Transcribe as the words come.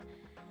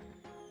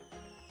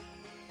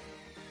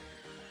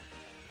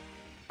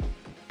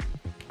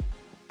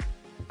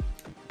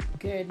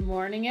Good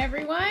morning,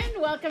 everyone.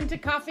 Welcome to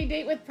Coffee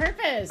Date with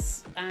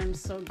Purpose. I'm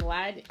so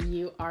glad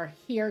you are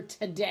here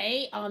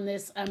today on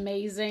this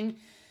amazing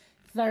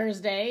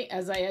Thursday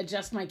as I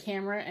adjust my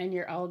camera and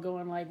you're all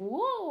going like,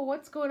 whoa,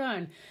 what's going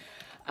on?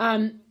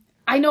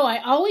 I know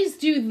I always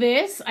do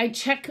this. I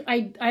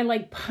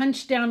like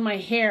punch down my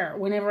hair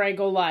whenever I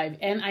go live.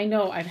 And I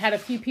know I've had a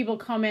few people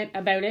comment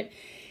about it.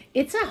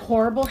 It's a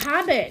horrible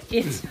habit.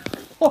 It's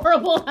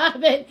horrible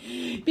habit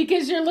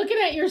because you're looking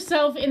at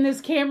yourself in this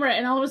camera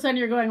and all of a sudden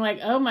you're going like,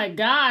 oh my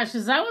gosh,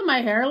 is that what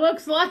my hair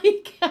looks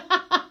like?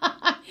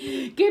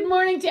 Good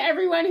morning to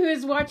everyone who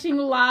is watching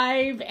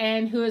live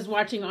and who is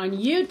watching on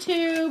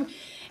YouTube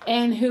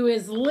and who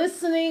is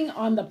listening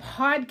on the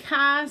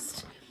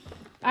podcast.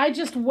 I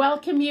just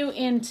welcome you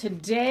in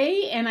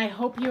today and I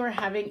hope you are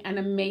having an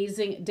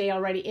amazing day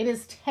already. It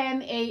is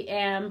 10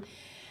 a.m.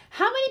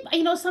 How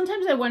many,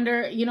 sometimes I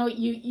wonder,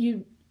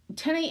 you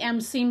 10 a.m.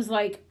 seems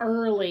like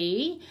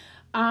early,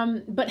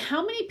 but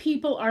how many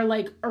people are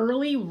like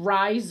early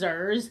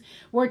risers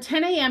where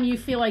 10 a.m. you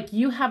feel like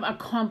you have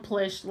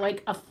accomplished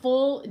like a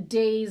full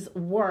day's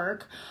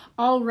work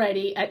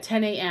already at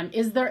 10 a.m.?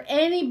 Is there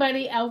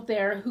anybody out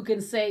there who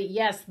can say,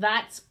 yes,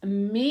 that's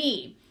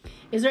me?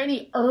 Is there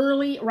any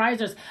early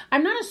risers?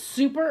 I'm not a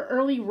super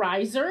early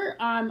riser.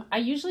 I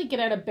usually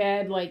get out of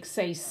bed like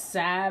say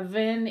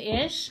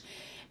 7-ish.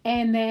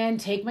 And then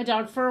take my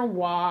dog for a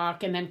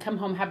walk and then come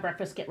home, have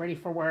breakfast, get ready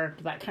for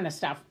work, that kind of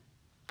stuff.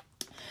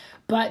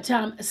 But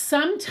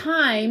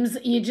sometimes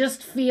you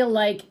just feel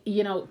like,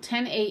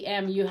 10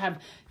 a.m. you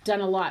have done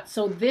a lot.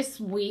 So this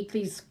week,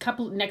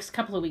 next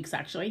couple of weeks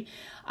actually,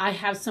 I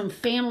have some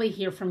family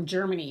here from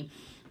Germany.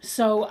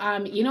 So,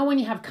 when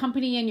you have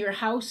company in your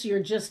house,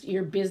 you're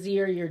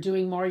busier, you're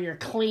doing more, you're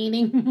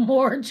cleaning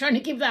more, trying to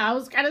keep the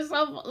house kind of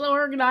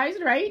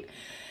self-organized, right?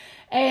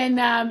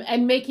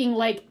 And making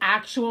like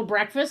actual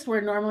breakfast where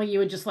normally you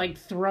would just like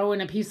throw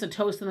in a piece of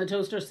toast in the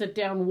toaster, sit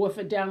down, woof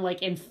it down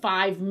like in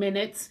 5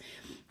 minutes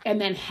and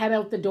then head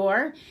out the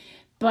door.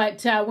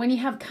 But when you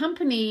have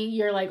company,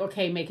 you're like,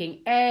 okay,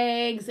 making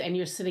eggs and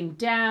you're sitting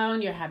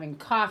down, you're having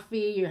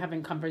coffee, you're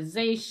having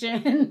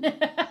conversation.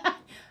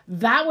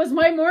 That was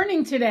my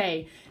morning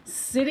today.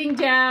 Sitting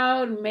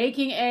down,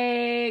 making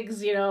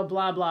eggs,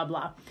 blah, blah,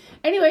 blah.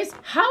 Anyways,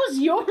 how's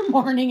your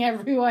morning,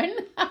 everyone?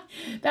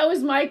 That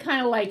was my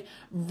kind of like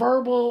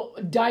verbal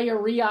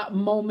diarrhea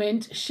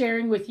moment,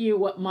 sharing with you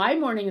what my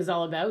morning is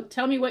all about.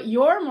 Tell me what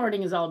your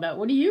morning is all about.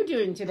 What are you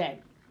doing today?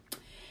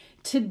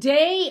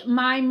 Today,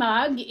 my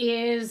mug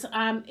is,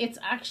 it's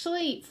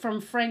actually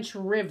from French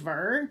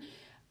River,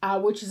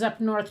 which is up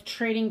north,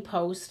 Trading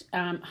Post,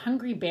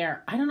 Hungry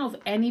Bear. I don't know if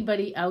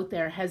anybody out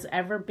there has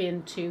ever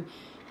been to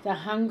the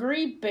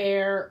Hungry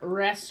Bear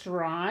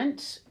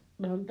restaurant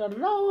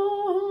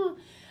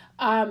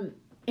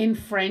in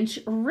French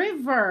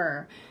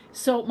River.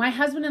 So my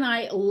husband and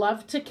I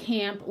love to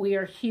camp. We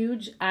are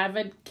huge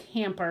avid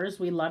campers.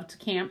 We love to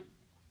camp.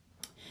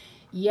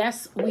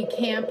 Yes, we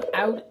camp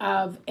out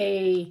of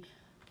a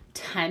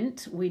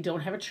tent. We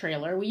don't have a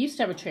trailer. We used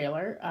to have a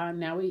trailer.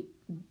 Now we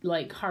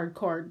like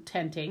hardcore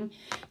tenting.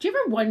 Do you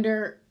ever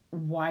wonder,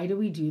 why do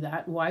we do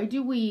that? Why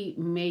do we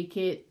make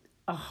it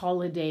a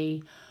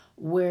holiday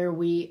where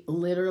we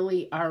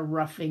literally are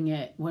roughing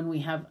it when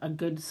we have a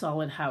good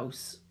solid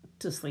house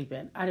to sleep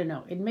in? I don't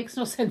know. It makes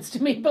no sense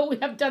to me, but we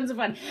have tons of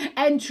fun.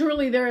 And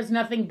truly there is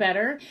nothing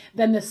better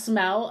than the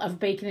smell of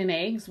bacon and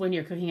eggs when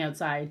you're cooking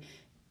outside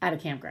at a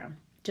campground.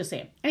 Just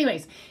saying.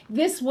 Anyways,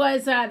 this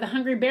was the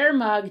Hungry Bear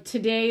mug.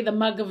 Today, the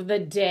mug of the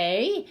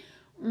day.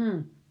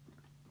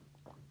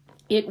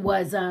 It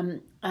was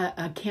a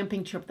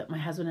camping trip that my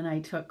husband and I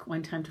took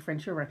one time to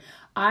French River.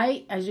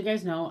 As you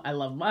guys know, I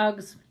love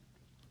mugs.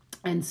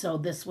 And so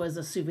this was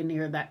a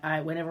souvenir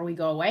that whenever we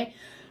go away,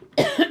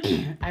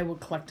 I will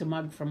collect a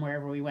mug from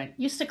wherever we went.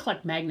 Used to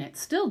collect magnets,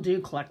 still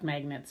do collect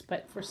magnets,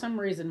 but for some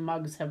reason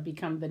mugs have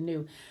become the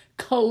new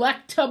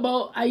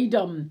collectible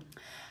item.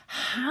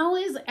 How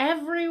is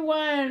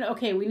everyone?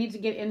 Okay, we need to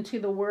get into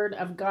the Word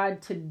of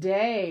God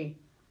today.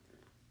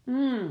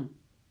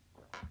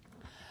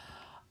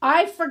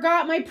 I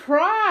forgot my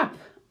prop.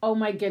 Oh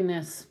my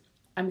goodness.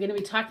 I'm going to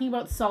be talking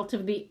about salt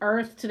of the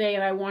earth today,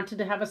 and I wanted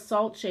to have a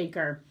salt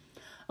shaker.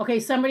 Okay,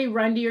 somebody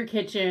run to your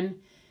kitchen,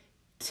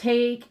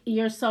 take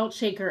your salt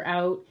shaker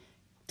out,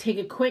 take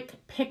a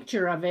quick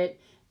picture of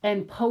it,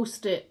 and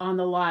post it on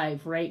the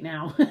live right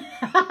now.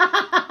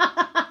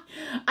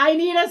 I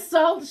need a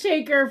salt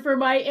shaker for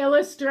my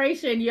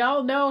illustration.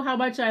 Y'all know how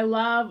much I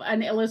love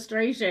an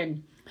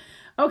illustration.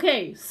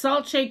 Okay,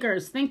 salt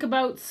shakers. Think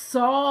about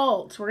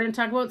salt. We're going to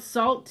talk about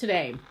salt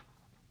today.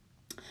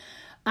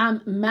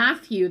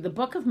 Matthew, the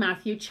book of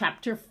Matthew,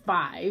 chapter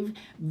 5,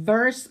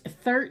 verse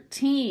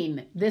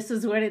 13. This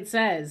is what it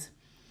says.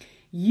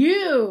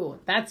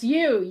 That's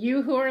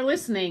you who are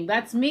listening.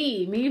 That's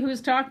me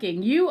who's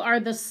talking. You are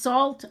the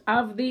salt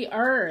of the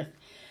earth.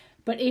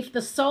 But if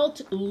the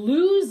salt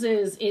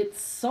loses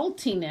its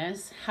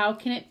saltiness, how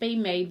can it be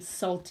made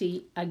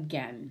salty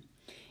again?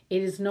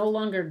 It is no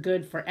longer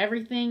good for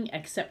everything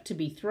except to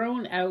be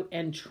thrown out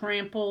and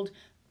trampled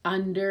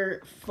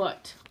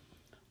underfoot.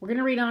 We're going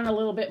to read on a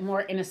little bit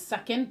more in a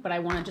second, but I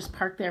want to just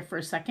park there for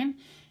a second.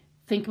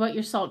 Think about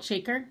your salt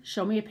shaker.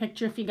 Show me a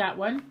picture if you got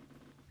one.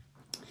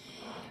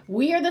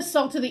 We are the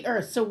salt of the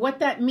earth. So what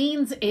that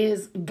means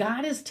is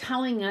God is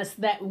telling us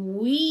that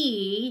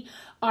we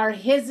are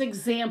his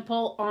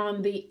example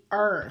on the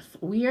earth.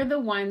 We are the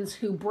ones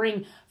who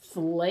bring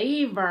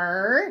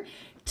flavor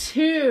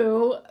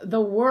to the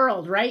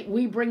world, right?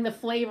 We bring the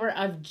flavor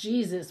of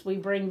Jesus. We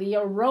bring the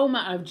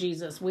aroma of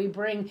Jesus. We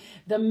bring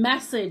the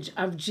message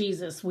of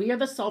Jesus. We are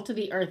the salt of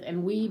the earth,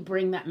 and we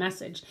bring that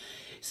message.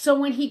 So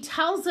when he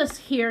tells us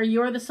here,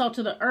 you're the salt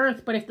of the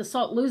earth, but if the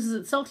salt loses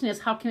its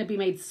saltiness, how can it be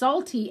made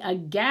salty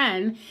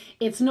again?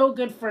 It's no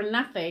good for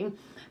nothing.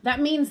 That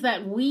means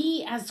that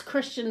we as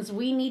Christians,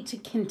 we need to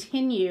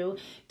continue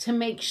to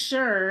make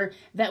sure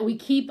that we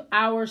keep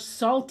our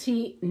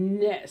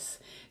saltiness.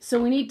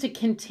 So we need to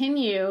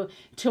continue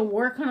to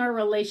work on our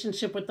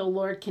relationship with the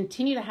Lord,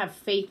 continue to have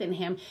faith in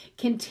him,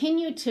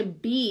 continue to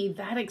be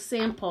that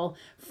example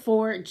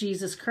for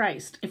Jesus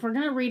Christ. If we're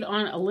going to read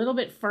on a little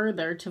bit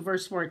further to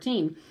verse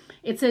 14,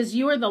 it says,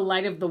 you are the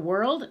light of the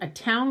world, a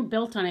town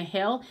built on a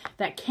hill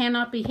that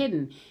cannot be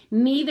hidden.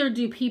 Neither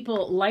do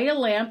people light a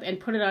lamp and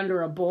put it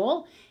under a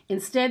bowl.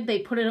 Instead, they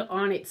put it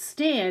on its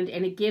stand,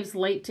 and it gives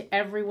light to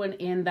everyone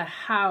in the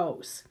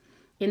house.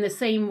 In the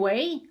same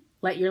way,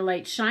 let your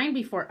light shine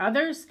before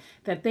others,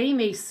 that they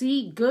may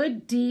see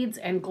good deeds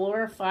and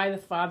glorify the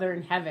Father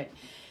in heaven.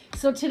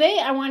 So today,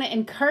 I want to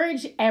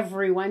encourage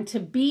everyone to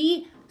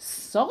be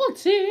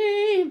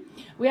salty.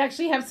 We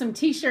actually have some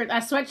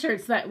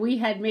sweatshirts that we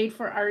had made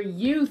for our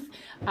youth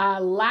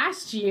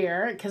last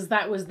year, because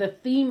that was the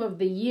theme of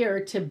the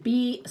year, to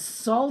be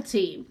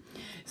salty.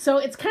 So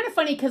it's kind of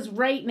funny because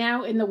right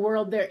now in the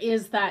world, there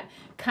is that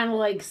kind of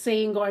like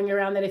saying going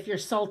around that if you're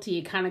salty,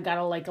 you kind of got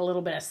like a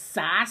little bit of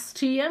sass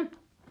to you.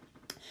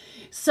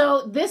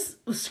 So this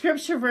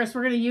scripture verse,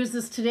 we're going to use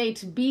this today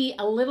to be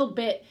a little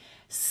bit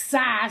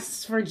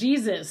sass for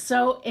Jesus.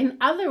 So in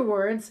other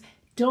words,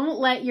 don't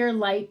let your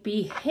light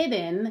be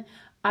hidden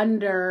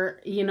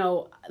under,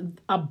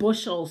 a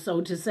bushel,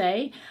 so to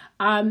say,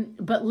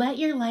 but let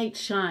your light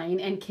shine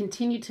and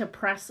continue to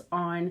press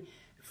on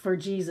for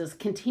Jesus.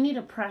 Continue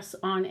to press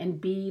on and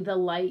be the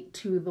light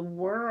to the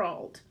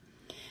world.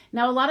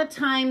 Now, a lot of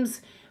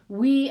times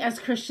we as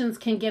Christians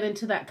can get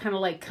into that kind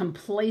of like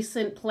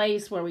complacent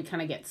place where we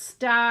kind of get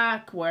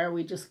stuck, where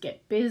we just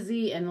get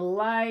busy in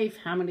life.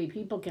 How many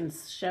people can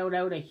shout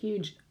out a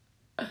huge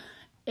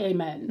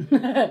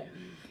amen?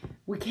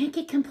 We can't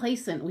get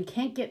complacent. We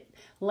can't get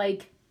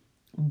like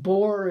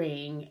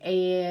boring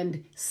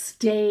and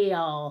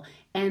stale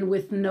and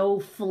with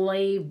no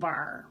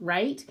flavor,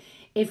 right?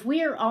 If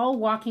we are all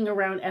walking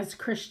around as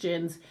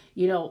Christians,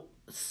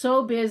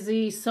 so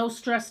busy, so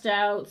stressed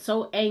out,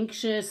 so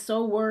anxious,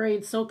 so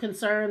worried, so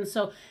concerned,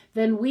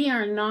 then we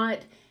are not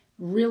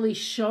really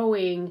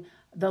showing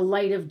the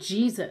light of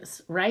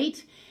Jesus,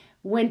 right?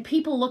 When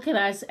people look at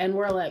us and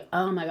we're like,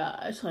 oh my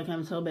gosh, like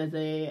I'm so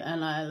busy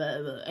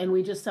and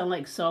we just sound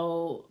like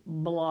so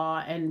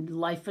blah and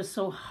life is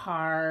so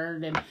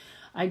hard and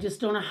I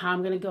just don't know how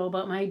I'm going to go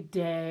about my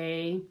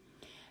day.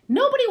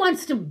 Nobody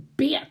wants to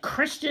be a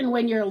Christian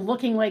when you're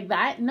looking like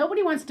that.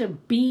 Nobody wants to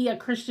be a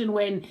Christian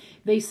when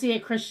they see a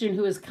Christian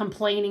who is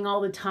complaining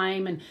all the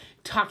time and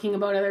talking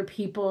about other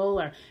people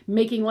or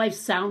making life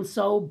sound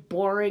so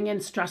boring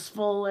and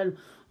stressful and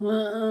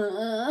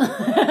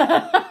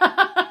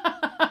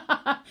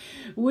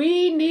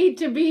we need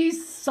to be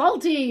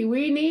salty.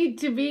 We need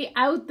to be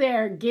out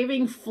there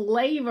giving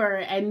flavor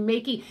and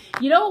making,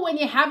 when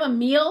you have a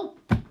meal,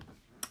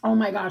 oh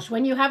my gosh,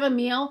 when you have a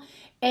meal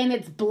and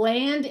it's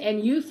bland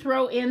and you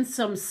throw in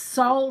some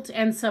salt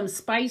and some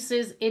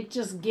spices, it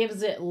just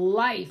gives it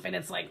life. And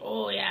it's like,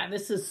 oh yeah,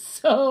 this is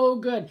so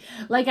good.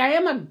 Like I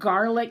am a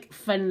garlic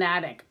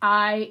fanatic.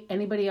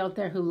 Anybody out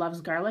there who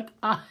loves garlic?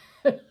 I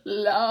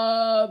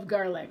love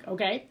garlic,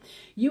 okay?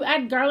 You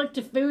add garlic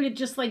to food, it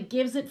just like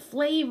gives it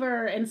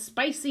flavor and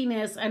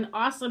spiciness and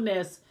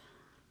awesomeness.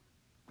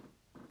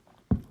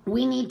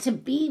 We need to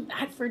be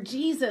that for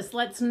Jesus.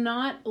 Let's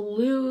not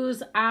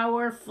lose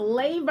our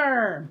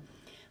flavor.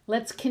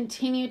 Let's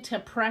continue to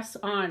press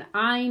on.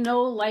 I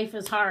know life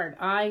is hard.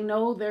 I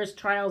know there's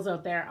trials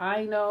out there.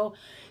 I know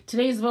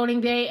today's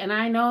voting day, and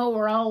I know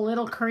we're all a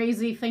little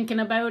crazy thinking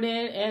about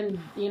it and,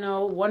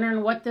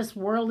 wondering what this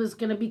world is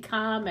going to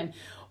become and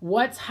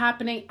what's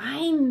happening.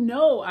 I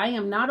know I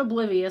am not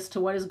oblivious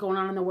to what is going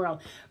on in the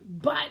world,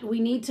 but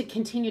we need to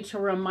continue to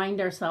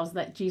remind ourselves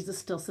that Jesus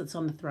still sits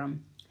on the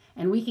throne.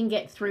 And we can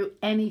get through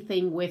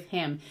anything with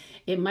him.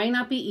 It might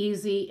not be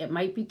easy. It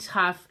might be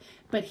tough,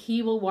 but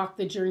he will walk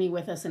the journey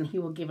with us and he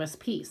will give us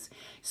peace.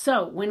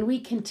 So when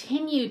we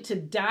continue to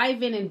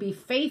dive in and be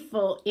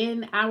faithful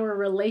in our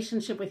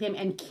relationship with him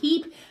and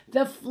keep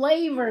the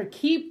flavor,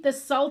 keep the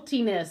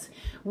saltiness,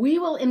 we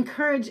will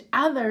encourage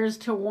others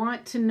to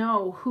want to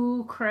know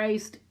who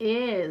Christ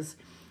is.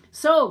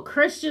 So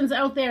Christians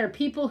out there,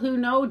 people who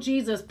know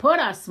Jesus, put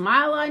a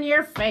smile on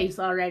your face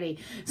already.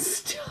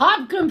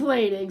 Stop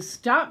complaining.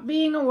 Stop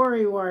being a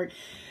worrywart.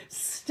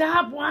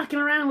 Stop walking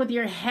around with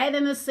your head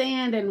in the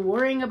sand and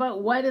worrying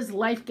about what is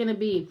life going to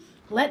be.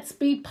 Let's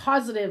be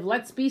positive.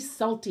 Let's be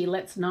salty.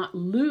 Let's not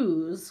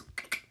lose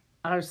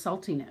our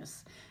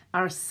saltiness,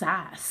 our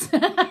sass.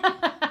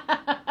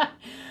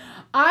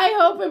 I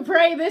hope and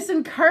pray this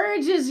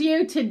encourages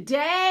you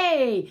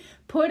today.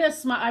 Put a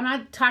smile. I'm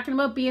not talking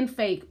about being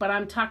fake, but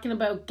I'm talking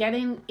about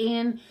getting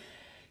in,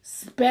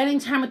 spending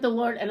time with the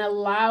Lord, and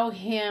allow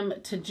him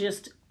to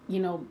just,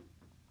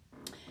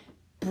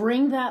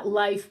 bring that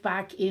life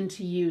back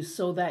into you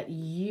so that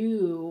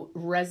you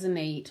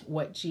resonate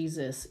what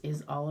Jesus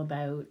is all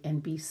about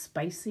and be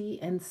spicy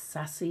and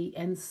sassy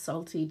and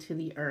salty to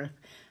the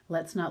earth.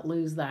 Let's not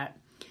lose that.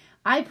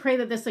 I pray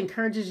that this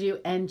encourages you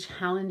and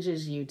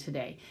challenges you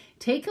today.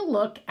 Take a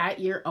look at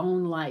your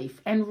own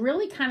life and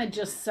really kind of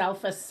just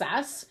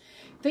self-assess.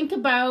 Think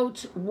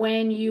about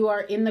when you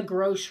are in the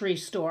grocery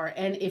store,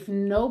 and if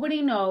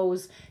nobody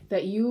knows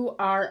that you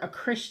are a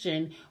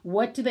Christian,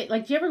 what do they,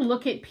 do you ever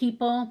look at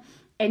people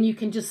and you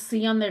can just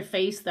see on their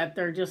face that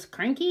they're just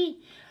cranky?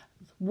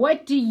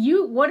 What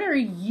are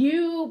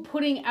you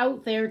putting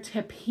out there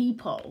to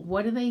people?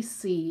 What do they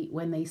see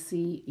when they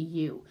see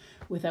you?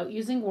 Without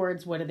using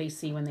words, what do they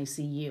see when they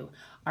see you?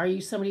 Are you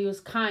somebody who's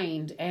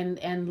kind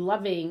and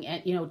loving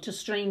and to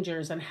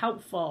strangers and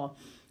helpful?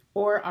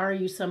 Or are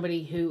you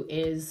somebody who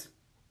is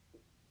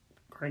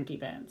cranky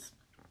pants?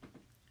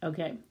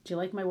 Okay, do you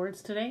like my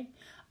words today?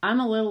 I'm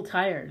a little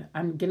tired.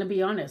 I'm going to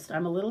be honest.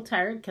 I'm a little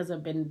tired because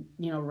I've been,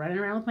 running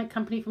around with my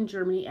company from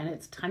Germany, and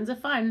it's tons of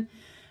fun.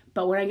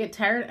 But when I get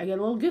tired, I get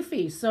a little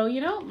goofy. So,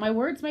 my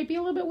words might be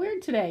a little bit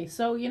weird today.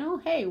 So,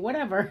 hey,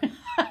 whatever.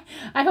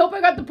 I hope I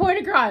got the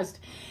point across.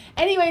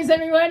 Anyways,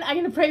 everyone, I'm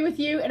going to pray with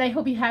you, and I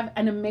hope you have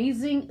an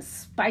amazing,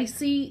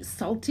 spicy,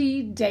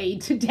 salty day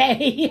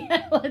today.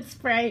 Let's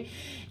pray.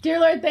 Dear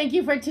Lord, thank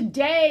you for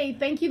today.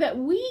 Thank you that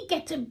we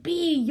get to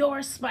be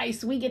your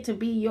spice. We get to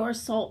be your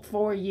salt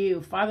for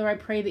you. Father, I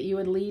pray that you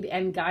would lead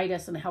and guide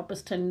us and help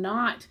us to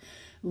not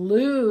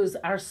lose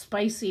our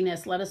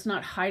spiciness. Let us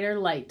not hide our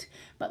light,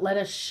 but let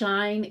us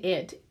shine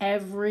it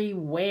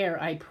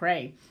everywhere, I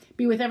pray.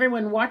 Be with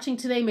everyone watching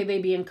today. May they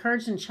be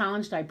encouraged and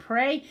challenged, I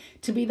pray,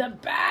 to be the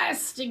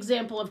best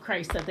example of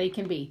Christ that they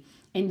can be.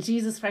 In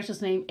Jesus'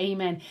 precious name,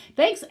 amen.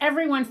 Thanks,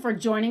 everyone, for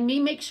joining me.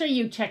 Make sure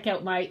you check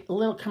out my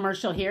little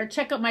commercial here.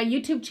 Check out my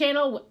YouTube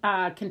channel,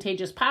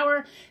 Contagious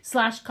Power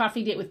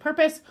 /Coffee Date with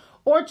Purpose,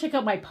 or check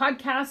out my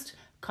podcast,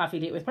 Coffee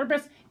Date with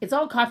Purpose. It's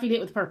all Coffee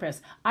Date with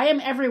Purpose. I am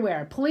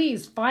everywhere.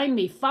 Please find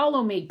me,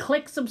 follow me,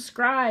 click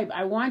subscribe.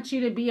 I want you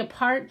to be a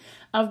part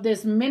of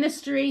this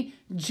ministry.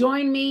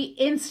 Join me,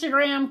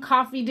 Instagram,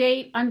 Coffee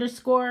Date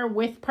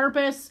 _with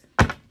Purpose.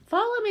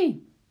 Follow me.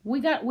 We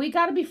got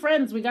to be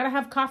friends. We got to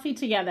have coffee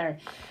together.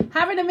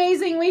 Have an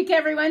amazing week,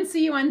 everyone.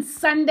 See you on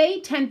Sunday,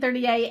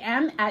 10:30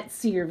 a.m. at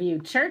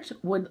Cedarview Church.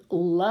 Would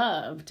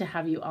love to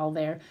have you all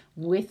there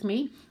with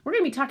me. We're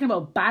going to be talking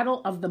about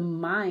Battle of the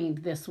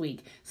Mind this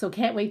week, so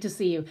can't wait to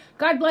see you.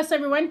 God bless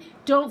everyone.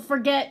 Don't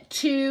forget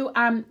to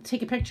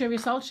take a picture of your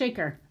salt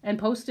shaker and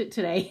post it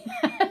today.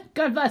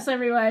 God bless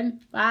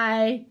everyone.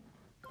 Bye.